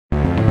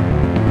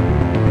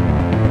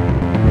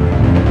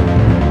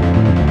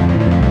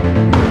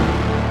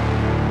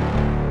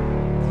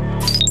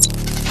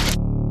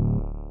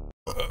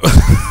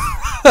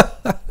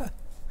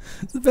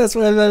best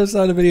way I've ever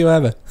started a video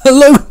ever.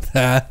 Hello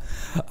there,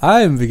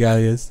 I'm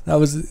Vigalius. That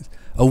was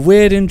a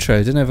weird intro.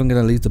 I don't know if I'm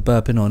going to leave the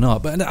burp in or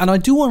not. And I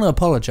do want to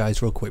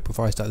apologise real quick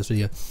before I start this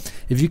video.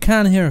 If you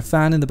can hear a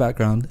fan in the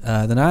background,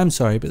 then I'm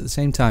sorry, but at the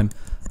same time,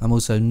 I'm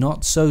also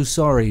not so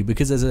sorry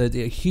because there's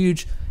a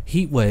huge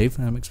heat wave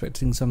and I'm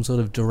expecting some sort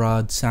of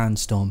Dorade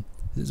sandstorm.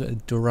 Is it a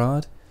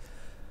Dorade?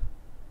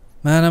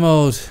 Man, I'm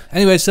old.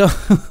 Anyway, so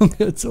I'm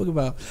going to talk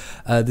about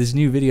this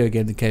new video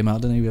game that came out. I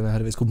don't know if you've ever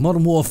heard of it. It's called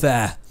Modern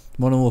Warfare.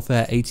 Modern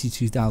Warfare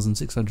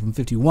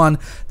 82,651.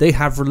 They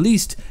have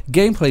released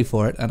gameplay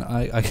for it, and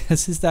I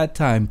guess it's that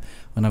time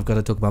when I've got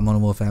to talk about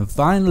Modern Warfare. And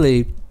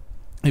finally,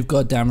 they've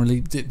got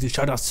they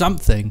showed us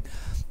something,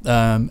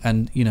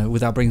 and you know,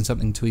 without bringing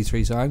something to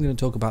E3. So I'm going to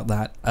talk about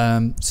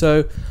that.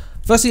 So.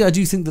 Firstly, I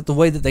do think that the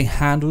way that they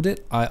handled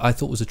it, I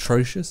thought was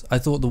atrocious. I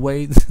thought the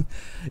way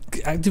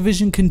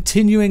Activision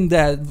continuing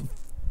their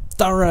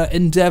thorough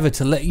endeavor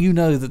to let you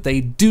know that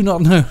they do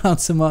not know how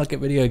to market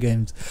video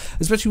games,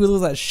 especially with all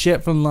that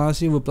shit from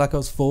last year with Black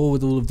Ops 4,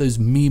 with all of those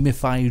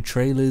meme-ify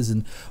trailers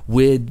and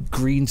weird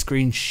green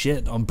screen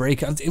shit on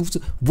Breakout. It was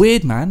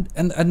weird, man,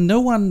 and no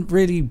one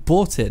really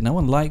bought it. No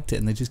one liked it,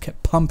 and they just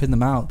kept pumping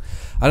them out.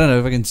 I don't know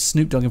if I can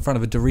Snoop Dogg in front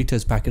of a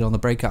Doritos packet on the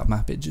Breakout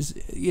map. It just,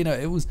 you know,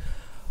 it was...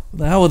 What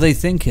the hell are they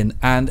thinking?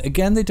 And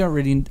again, they don't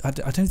really, I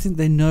don't think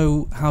they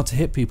know how to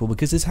hit people,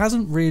 because this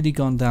hasn't really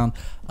gone down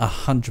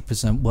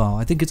 100% well.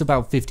 I think it's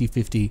about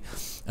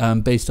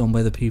 50-50 based on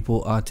whether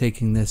people are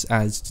taking this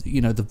as, you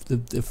know,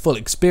 the full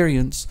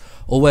experience,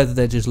 or whether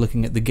they're just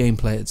looking at the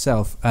gameplay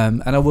itself.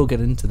 And I will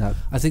get into that.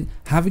 I think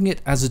having it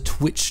as a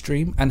Twitch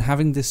stream and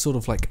having this sort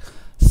of like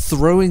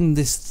throwing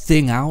this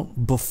thing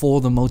out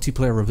before the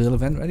multiplayer reveal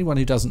event. For anyone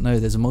who doesn't know,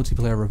 there's a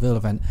multiplayer reveal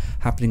event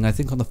happening, I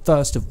think, on the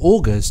 1st of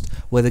August,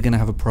 where they're going to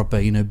have a proper,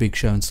 you know, big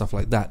show and stuff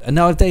like that. And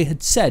now if they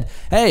had said,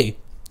 hey,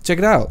 check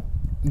it out,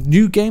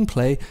 new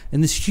gameplay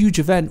in this huge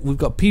event, we've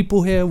got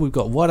people here, we've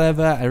got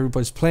whatever,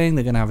 everybody's playing,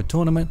 they're going to have a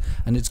tournament,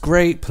 and it's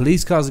great,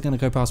 police cars are going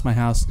to go past my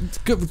house.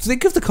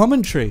 Think of the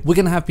commentary. We're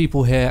going to have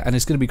people here, and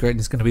it's going to be great, and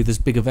it's going to be this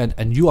big event,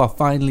 and you are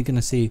finally going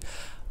to see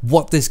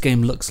what this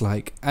game looks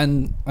like.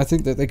 And I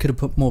think that they could have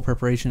put more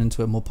preparation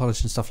into it, more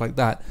polish and stuff like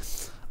that.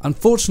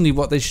 Unfortunately,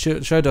 what they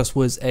showed us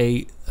was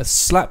a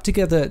slap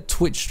together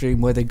Twitch stream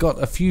where they got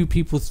a few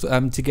people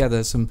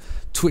together, some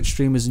Twitch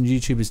streamers and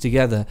YouTubers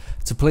together,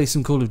 to play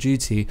some Call of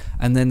Duty,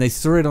 and then they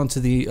threw it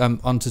onto the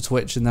onto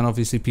Twitch, and then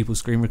obviously people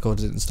screen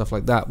recorded it and stuff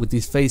like that with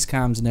these face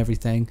cams and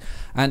everything,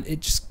 and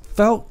it just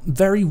felt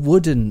very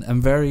wooden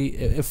and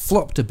it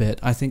flopped a bit,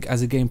 I think,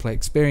 as a gameplay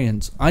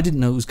experience. I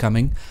didn't know it was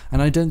coming,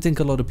 and I don't think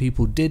a lot of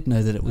people did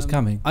know that it was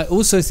coming. I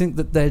also think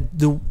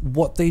that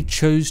what they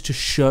chose to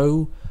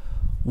show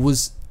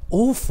was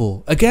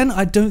awful. Again,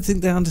 I don't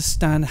think they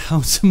understand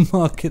how to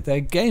market their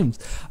games.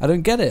 I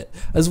don't get it.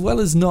 As well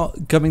as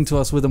not coming to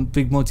us with a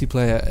big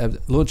multiplayer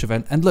launch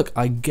event. And look,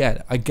 I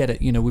get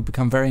it. You know, we've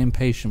become very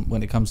impatient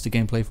when it comes to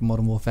gameplay for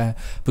Modern Warfare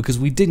because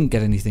we didn't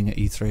get anything at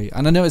E3.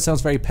 And I know it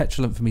sounds very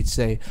petulant for me to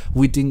say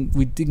we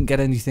didn't get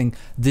anything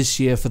this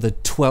year for the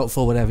 12th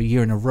or whatever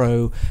year in a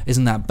row.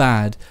 Isn't that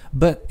bad?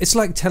 But it's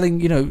like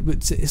telling, you know,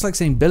 it's like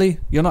saying, Billy,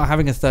 you're not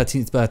having a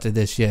 13th birthday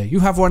this year.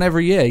 You have one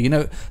every year. You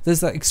know,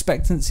 there's that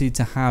expectancy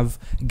to have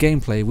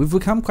gameplay. We've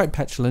become quite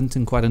petulant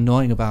and quite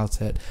annoying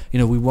about it. You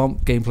know, we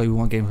want gameplay, we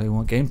want gameplay, we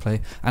want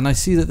gameplay. And I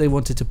see that they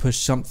wanted to push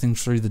something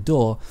through the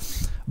door,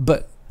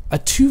 but a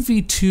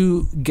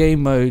 2v2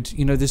 game mode,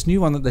 you know, this new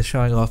one that they're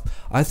showing off,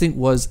 I think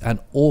was an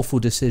awful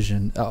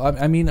decision.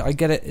 I mean, I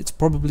get it. It's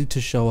probably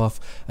to show off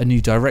a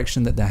new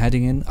direction that they're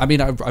heading in. I mean,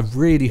 I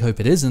really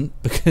hope it isn't,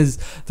 because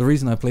the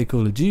reason I play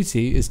Call of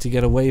Duty is to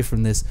get away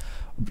from this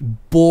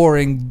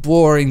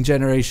boring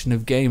generation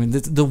of gaming,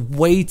 the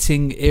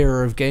waiting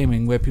era of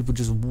gaming where people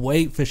just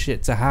wait for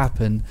shit to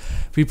happen,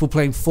 people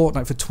playing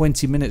Fortnite for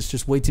 20 minutes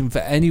just waiting for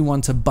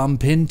anyone to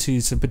bump into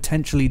to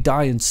potentially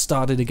die and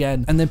start it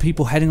again, and then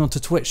people heading onto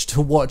Twitch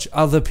to watch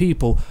other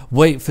people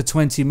wait for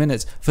 20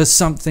 minutes for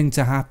something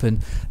to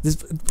happen.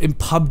 There's, in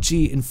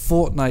PUBG, in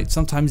Fortnite,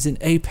 sometimes in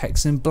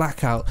Apex, in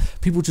Blackout,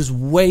 people just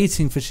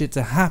waiting for shit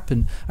to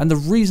happen. And the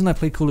reason I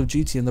play Call of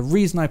Duty and the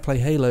reason I play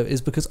Halo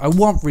is because I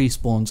want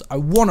respawns, I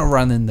want to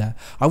run in there,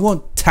 I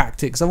want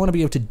tactics, I want to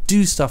be able to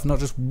do stuff, not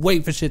just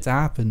wait for shit to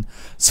happen.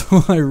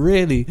 So I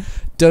really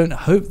don't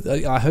hope,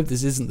 I hope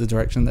this isn't the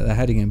direction that they're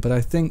heading in, but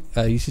I think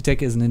you should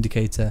take it as an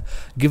indicator.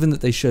 Given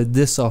that they showed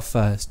this off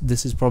first,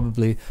 this is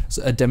probably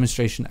a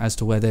demonstration as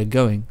to where they're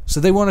going. So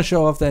they want to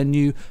show off their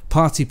new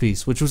party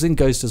piece, which was in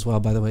Ghost as well,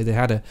 by the way. They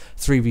had a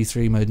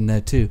 3v3 mode in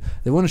there too.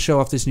 They want to show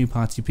off this new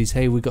party piece.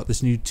 Hey, we got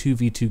this new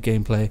 2v2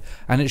 gameplay,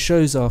 and it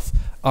shows off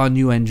our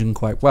new engine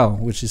quite well,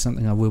 which is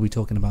something I will be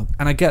talking about.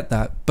 And I get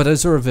that, but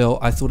as a reveal,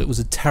 I thought it was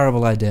a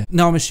terrible idea.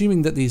 Now, I'm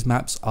assuming that these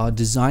maps are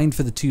designed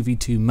for the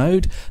 2v2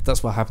 mode.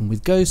 That's what happened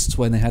with Ghosts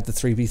when they had the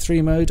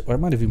 3v3 mode, or it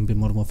might have even been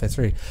Modern Warfare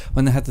 3.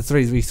 When they had the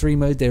 3v3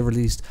 mode, they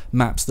released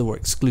maps that were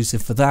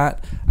exclusive for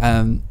that.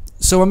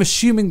 So I'm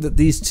assuming that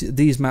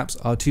these maps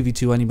are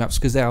 2v2 only maps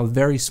because they are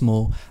very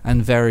small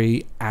and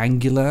very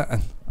angular,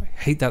 and I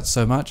hate that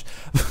so much.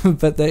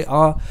 But they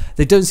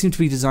don't seem to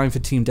be designed for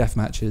team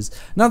deathmatches.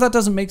 Now that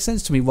doesn't make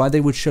sense to me why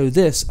they would show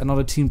this and not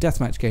a team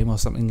deathmatch game or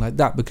something like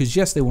that, because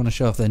yes, they want to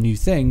show off their new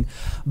thing,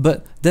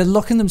 but they're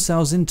locking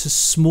themselves into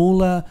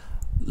smaller,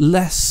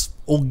 less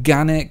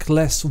organic,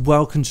 less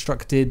well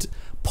constructed,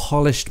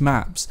 polished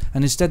maps,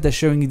 and instead they're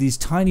showing you these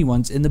tiny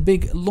ones in the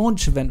big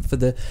launch event for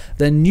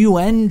their new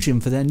engine,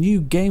 for their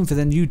new game, for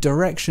their new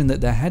direction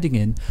that they're heading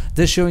in.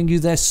 They're showing you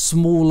their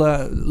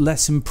smaller,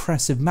 less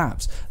impressive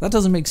maps. That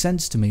doesn't make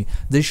sense to me.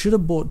 They should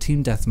have bought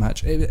Team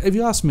Deathmatch. If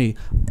you ask me,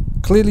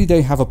 clearly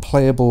they have a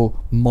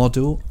playable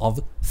model of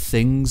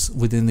things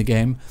within the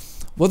game.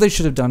 What they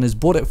should have done is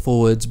brought it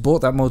forwards,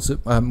 brought that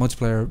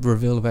multiplayer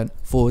reveal event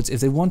forwards. If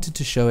they wanted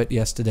to show it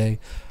yesterday,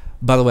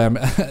 by the way,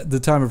 the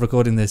time of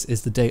recording this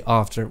is the day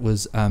after it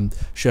was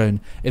shown.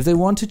 If they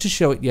wanted to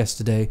show it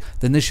yesterday,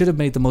 then they should have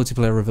made the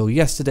multiplayer reveal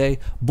yesterday,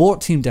 bought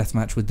Team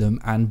Deathmatch with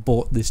them, and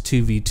bought this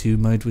 2v2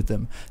 mode with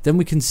them. Then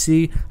we can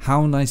see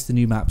how nice the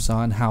new maps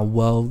are and how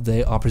well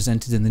they are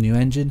presented in the new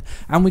engine,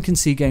 and we can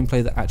see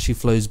gameplay that actually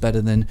flows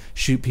better than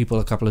shoot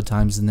people a couple of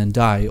times and then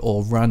die,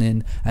 or run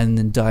in and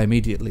then die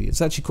immediately.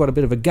 It's actually quite a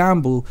bit of a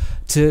gamble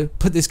to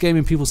put this game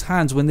in people's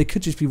hands when they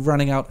could just be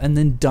running out and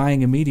then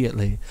dying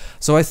immediately.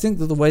 So I think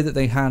that the way that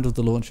they handled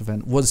the launch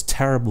event was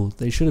terrible.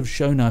 They should have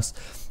shown us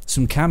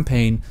some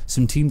campaign,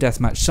 some team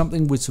deathmatch,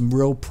 something with some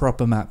real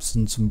proper maps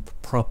and some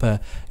proper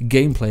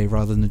gameplay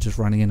rather than just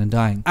running in and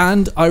dying.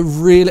 And I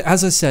really,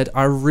 as I said,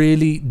 I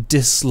really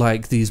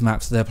dislike these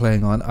maps that they're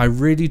playing on. I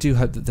really do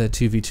hope that they're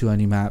 2v2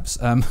 only maps.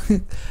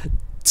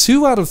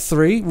 2 out of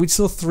 3, we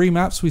saw 3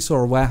 maps. We saw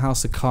a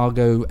warehouse, a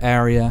cargo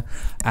area,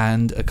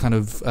 and a kind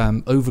of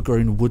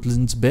overgrown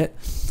woodlands bit.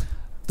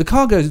 The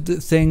cargo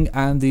thing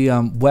and the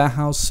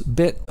warehouse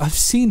bit, I've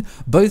seen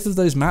both of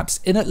those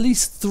maps in at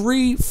least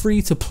 3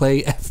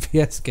 free-to-play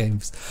FPS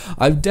games.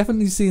 I've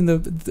definitely seen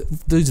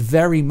those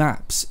very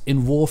maps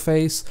in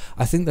Warface.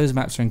 I think those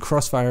maps are in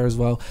Crossfire as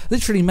well.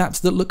 Literally maps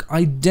that look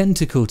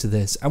identical to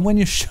this. And when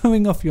you're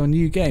showing off your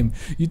new game,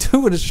 you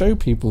don't want to show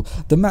people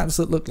the maps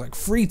that look like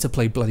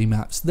free-to-play bloody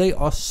maps. They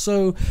are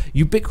so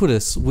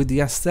ubiquitous with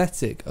the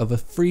aesthetic of a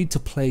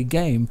free-to-play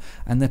game,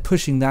 and they're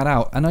pushing that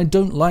out, and I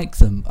don't like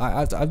them.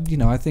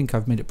 I think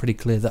I've made it pretty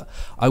clear that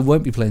I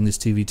won't be playing this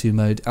 2v2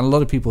 mode, and a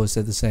lot of people have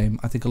said the same.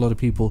 I think a lot of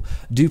people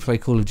do play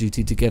Call of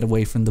Duty to get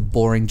away from the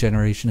boring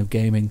generation of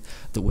gaming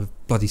that we're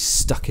bloody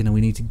stuck in and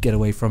we need to get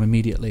away from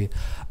immediately.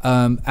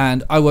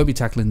 And I won't be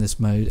tackling this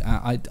mode.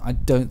 I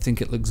don't think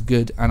it looks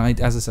good,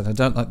 and as I said, I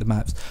don't like the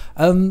maps.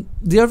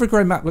 The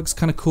overgrown map looks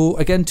kind of cool.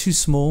 Again, too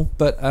small,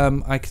 but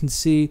I can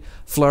see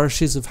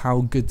flourishes of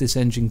how good this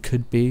engine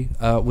could be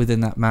within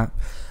that map.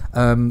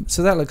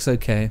 So that looks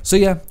okay. So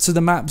yeah, so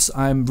the maps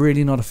I'm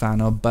really not a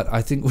fan of, but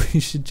I think we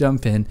should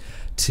jump in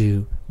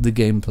to the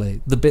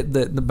gameplay. The bit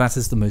that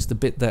matters the most, the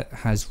bit that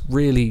has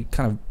really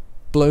kind of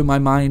blown my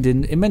mind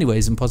in many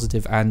ways, in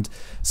positive and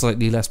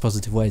slightly less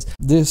positive ways.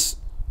 This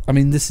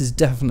is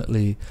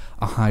definitely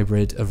a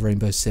hybrid of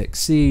Rainbow Six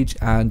Siege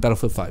and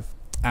Battlefield 5.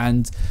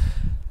 And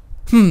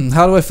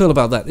how do I feel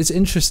about that? It's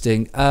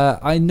interesting.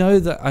 I know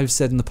that I've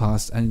said in the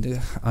past, and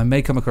I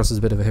may come across as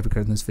a bit of a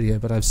hypocrite in this video,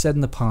 but I've said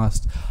in the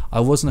past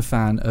I wasn't a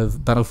fan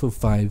of Battlefield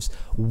 5's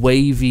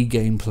wavy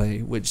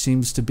gameplay, which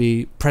seems to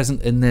be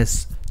present in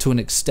this to an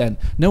extent.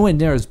 Nowhere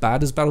near as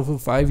bad as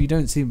Battlefield 5. You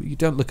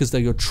don't look as though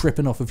you're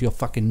tripping off of your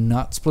fucking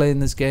nuts playing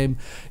this game.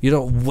 You're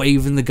not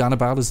waving the gun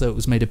about as though it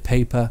was made of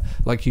paper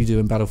like you do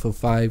in Battlefield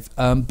 5.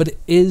 But it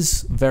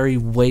is very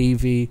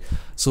wavy,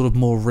 sort of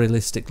more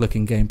realistic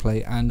looking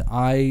gameplay, and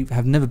I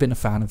have never been a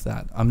fan of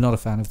that. I'm not a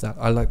fan of that.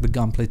 I like the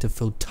gunplay to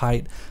feel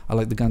tight. I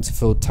like the gun to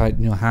feel tight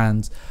in your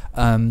hands.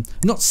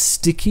 Not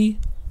sticky,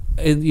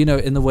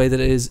 in the way that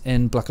it is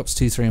in Black Ops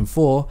 2, 3, and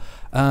 4.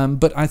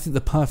 But I think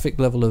the perfect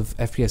level of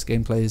FPS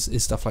gameplay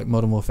is stuff like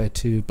Modern Warfare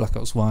 2, Black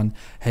Ops 1,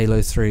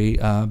 Halo 3,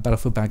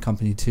 Battlefield Bad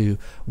Company 2,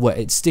 where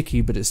it's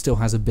sticky, but it still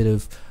has a bit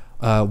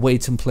of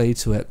weight and play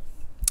to it.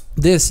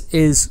 This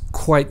is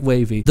quite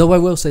wavy, though I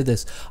will say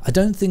this, I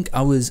don't think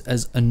I was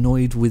as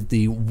annoyed with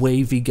the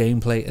wavy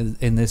gameplay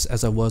in this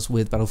as I was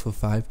with Battlefield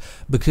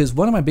 5, because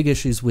one of my big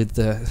issues with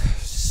the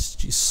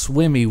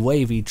swimmy,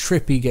 wavy,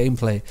 trippy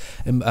gameplay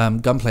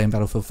and gunplay in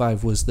Battlefield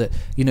 5 was that,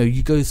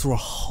 you go through a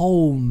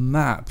whole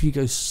map, you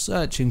go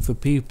searching for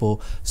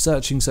people,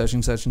 searching,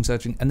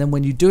 and then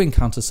when you do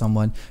encounter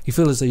someone, you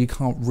feel as though you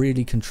can't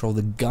really control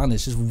the gun.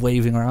 It's just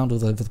waving around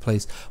all over the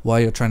place while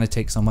you're trying to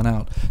take someone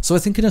out. So I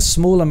think in a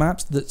smaller map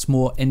that's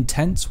more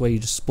intense, where you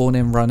just spawn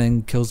in, run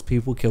in, kill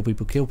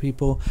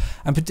people,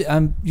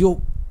 and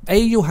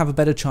you'll have a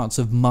better chance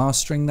of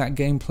mastering that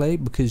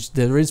gameplay because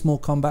there is more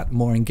combat,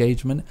 more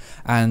engagement,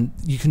 and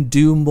you can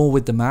do more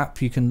with the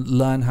map. You can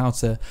learn how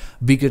to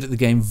be good at the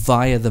game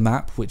via the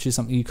map, which is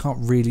something you can't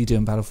really do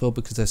in Battlefield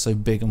because they're so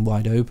big and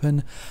wide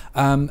open.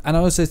 And I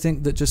also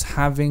think that just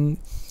having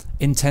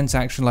intense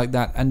action like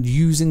that and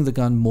using the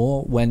gun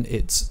more when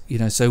it's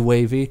so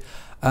wavy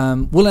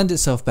will lend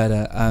itself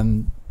better.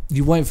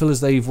 you won't feel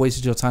as though you've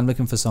wasted your time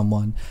looking for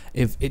someone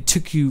if it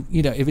took you,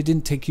 if it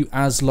didn't take you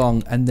as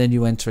long and then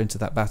you enter into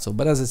that battle.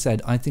 But as I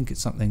said, I think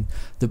it's something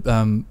that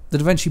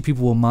that eventually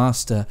people will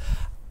master.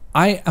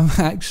 I am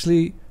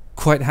actually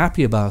quite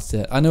happy about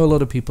it. I know a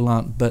lot of people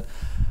aren't, but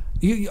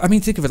I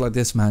mean, think of it like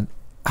this, man.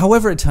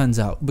 However it turns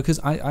out, because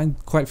I'm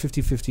quite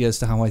 50-50 as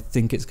to how I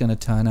think it's going to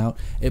turn out.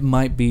 It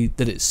might be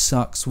that it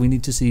sucks. We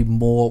need to see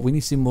more. We need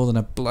to see more than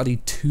a bloody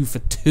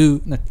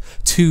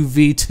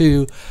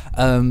 2v2,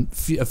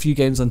 a few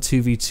games on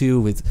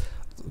 2v2 with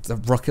the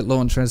rocket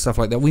launcher and stuff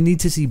like that. We need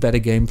to see better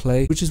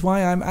gameplay, which is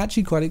why I'm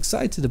actually quite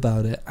excited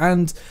about it.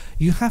 And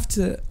you have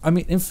to, I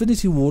mean,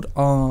 Infinity Ward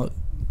are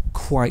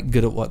quite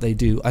good at what they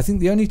do. I think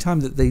the only time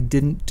that they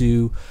didn't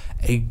do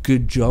a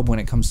good job when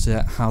it comes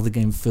to how the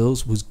game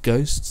feels was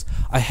Ghosts.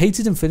 I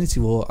hated Infinite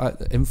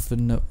Warfare.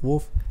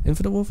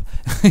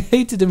 I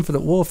hated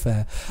Infinite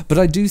Warfare, but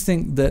I do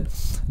think that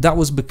that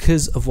was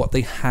because of what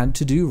they had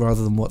to do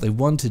rather than what they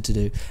wanted to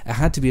do. It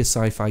had to be a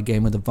sci-fi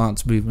game with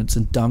advanced movements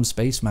and dumb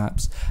space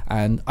maps,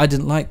 and I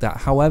didn't like that.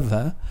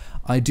 However,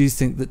 I do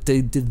think that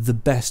they did the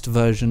best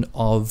version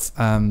of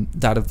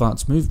that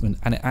advanced movement,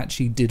 and it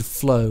actually did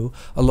flow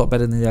a lot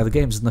better than the other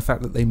games. And the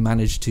fact that they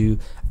managed to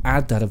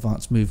add that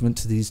advanced movement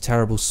to these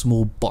terrible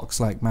small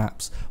box-like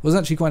maps was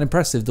actually quite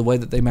impressive, the way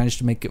that they managed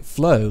to make it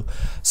flow.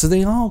 So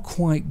they are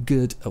quite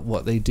good at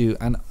what they do,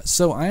 and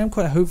so I am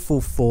quite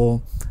hopeful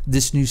for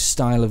this new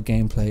style of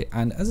gameplay.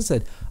 And as I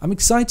said, I'm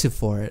excited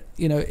for it.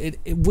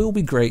 It will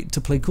be great to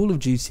play Call of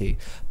Duty,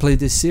 play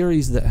this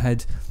series that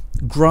had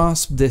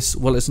grasp this,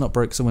 well, it's not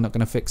broke so we're not going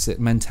to fix it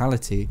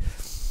mentality,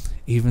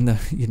 even though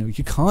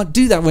you can't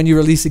do that when you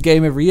release a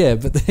game every year,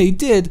 but they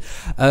did.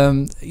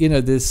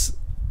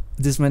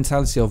 This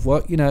mentality of,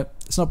 well,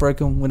 it's not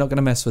broken, we're not going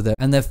to mess with it.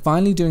 And they're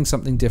finally doing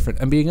something different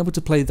and being able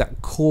to play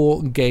that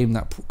core game,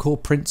 that core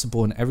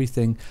principle, and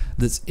everything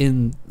that's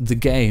in the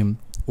game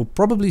will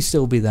probably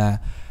still be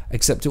there,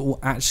 except it will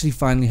actually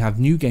finally have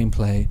new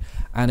gameplay,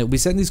 and it will be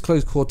set in these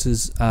close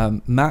quarters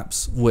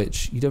maps,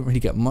 which you don't really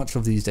get much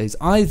of these days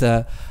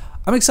either.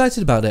 I'm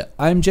excited about it.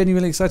 I'm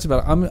genuinely excited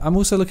about it. I'm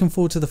also looking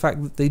forward to the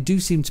fact that they do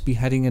seem to be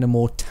heading in a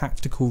more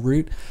tactical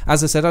route.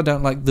 As I said, I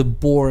don't like the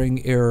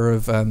boring era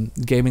of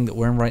gaming that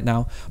we're in right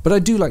now, but I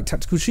do like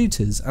tactical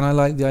shooters, and I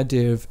like the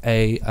idea of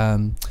a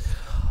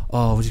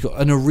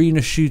an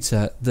arena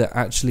shooter that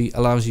actually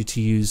allows you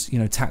to use,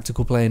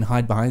 tactical play and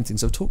hide behind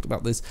things. I've talked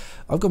about this.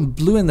 I've gone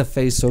blue in the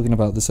face talking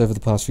about this over the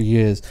past few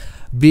years.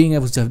 Being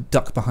able to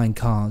duck behind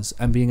cars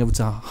and being able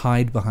to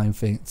hide behind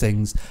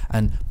things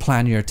and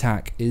plan your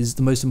attack is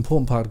the most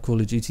important part of Call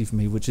of Duty for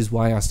me, which is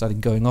why I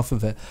started going off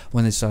of it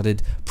when they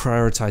started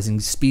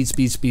prioritizing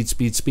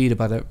speed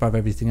above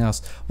everything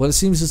else. Well, it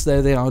seems as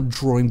though they are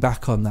drawing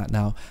back on that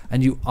now,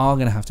 and you are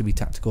going to have to be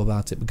tactical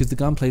about it, because the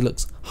gunplay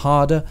looks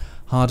harder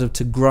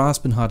to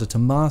grasp and harder to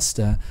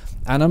master.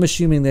 And I'm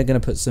assuming they're going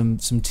to put some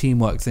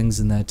teamwork things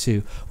in there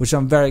too, which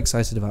I'm very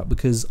excited about,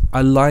 because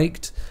I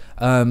liked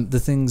the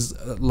things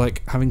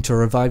like having to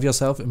revive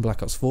yourself in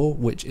Black Ops 4,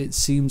 which it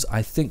seems,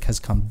 I think, has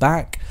come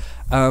back.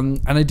 And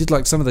I did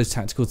like some of those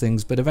tactical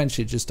things, but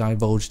eventually it just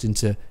divulged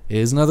into,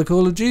 here's another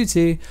Call of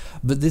Duty.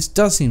 But this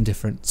does seem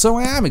different, so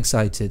I am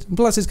excited. And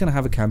plus, it's going to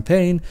have a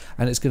campaign,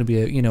 and it's going to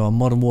be a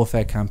Modern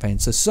Warfare campaign.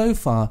 So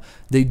far,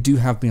 they do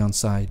have me on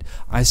side.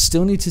 I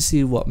still need to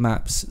see what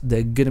maps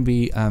they're going to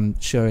be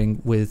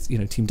showing with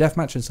Team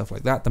Deathmatch and stuff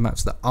like that, the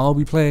maps that I'll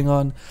be playing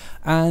on,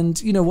 and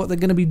what they're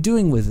going to be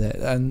doing with it,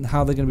 and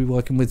how they're going to be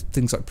working with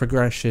things like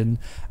progression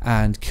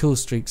and kill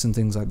streaks and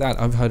things like that.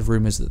 I've heard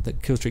rumors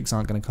that kill streaks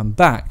aren't going to come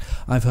back.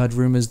 I've heard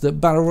rumors that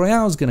Battle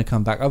Royale is going to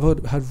come back. I've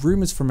heard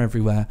rumors from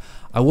everywhere.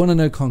 I want to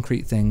know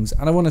concrete things,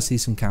 and I want to see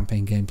some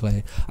campaign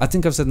gameplay. I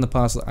think I've said in the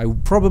past that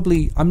I'm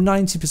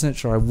 90%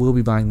 sure I will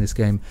be buying this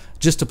game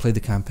just to play the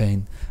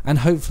campaign, and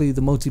hopefully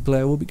the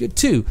multiplayer will be good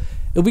too.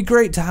 It'll be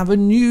great to have a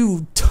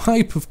new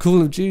type of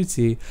Call of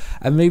Duty,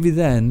 and maybe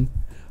then,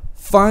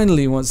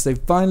 finally, once they've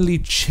finally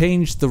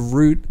changed the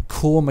root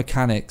core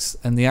mechanics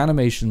and the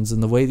animations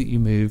and the way that you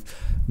move,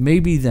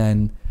 maybe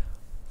then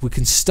we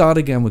can start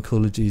again with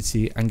Call of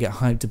Duty and get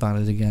hyped about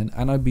it again.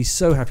 And I'd be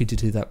so happy to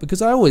do that,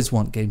 because I always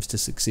want games to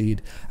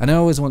succeed, and I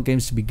always want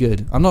games to be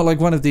good. I'm not like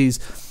one of these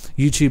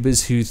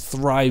YouTubers who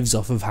thrives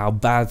off of how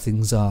bad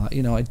things are.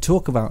 I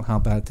talk about how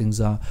bad things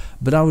are,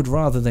 but I would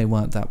rather they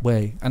weren't that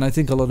way. And I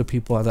think a lot of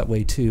people are that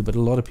way too, but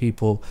a lot of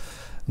people,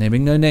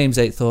 naming no names,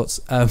 8 Thoughts,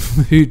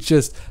 who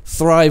just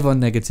thrive on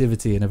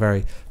negativity in a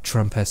very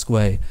Trump-esque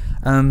way.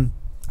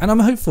 And I'm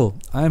hopeful.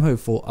 I am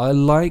hopeful. I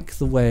like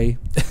the way,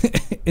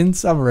 in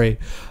summary,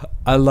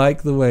 I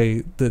like the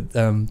way that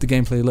the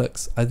gameplay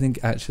looks. I think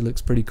it actually looks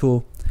pretty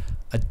cool.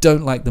 I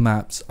don't like the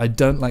maps. I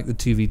don't like the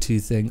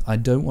 2v2 thing. I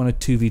don't want a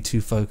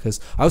 2v2 focus.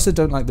 I also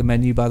don't like the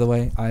menu, by the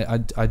way. I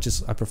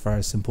prefer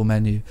a simple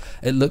menu.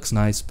 It looks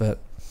nice, but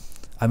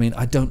I mean,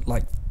 I don't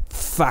like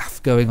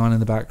faff going on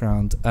in the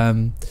background.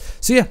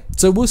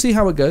 So we'll see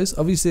how it goes.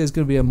 Obviously, there's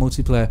going to be a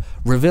multiplayer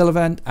reveal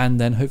event, and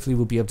then hopefully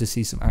we'll be able to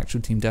see some actual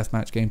team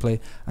deathmatch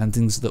gameplay and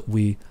things that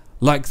we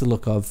like the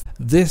look of.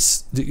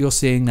 This that you're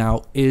seeing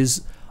now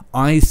is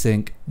I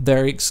think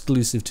very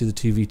exclusive to the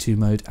 2v2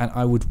 mode, and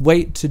I would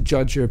wait to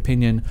judge your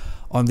opinion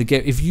on the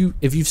game. If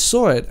you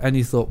saw it and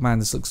you thought, man,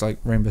 this looks like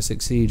Rainbow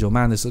Six Siege, or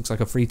man, this looks like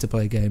a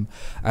free-to-play game,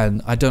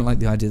 and I don't like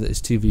the idea that it's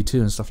 2v2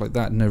 and stuff like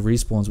that, and no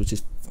respawns, which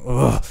is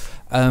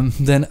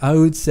then I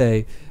would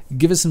say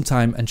give it some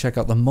time and check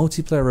out the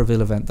multiplayer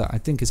reveal event that I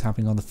think is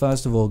happening on the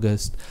 1st of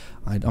August.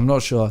 I'm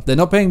not sure. They're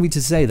not paying me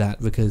to say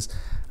that because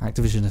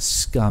Activision is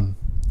scum.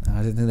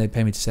 I don't think they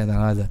pay me to say that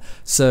either.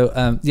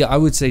 So yeah, I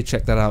would say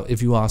check that out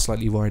if you are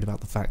slightly worried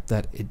about the fact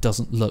that it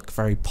doesn't look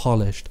very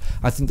polished.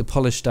 I think the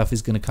polished stuff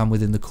is going to come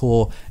within the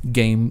core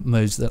game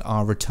modes that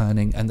are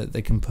returning and that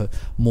they can put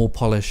more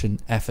polish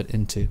and effort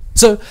into.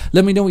 So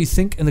let me know what you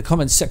think in the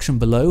comments section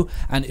below,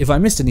 and if I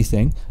missed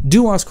anything,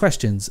 do ask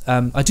questions. I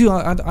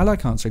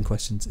like answering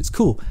questions. It's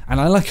cool, and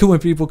I like it when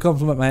people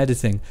compliment my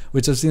editing,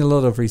 which I've seen a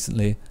lot of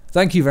recently.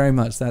 Thank you very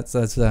much. That's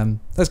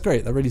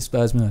great. That really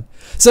spurs me on.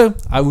 So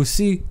I will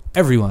see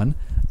everyone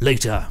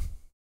later.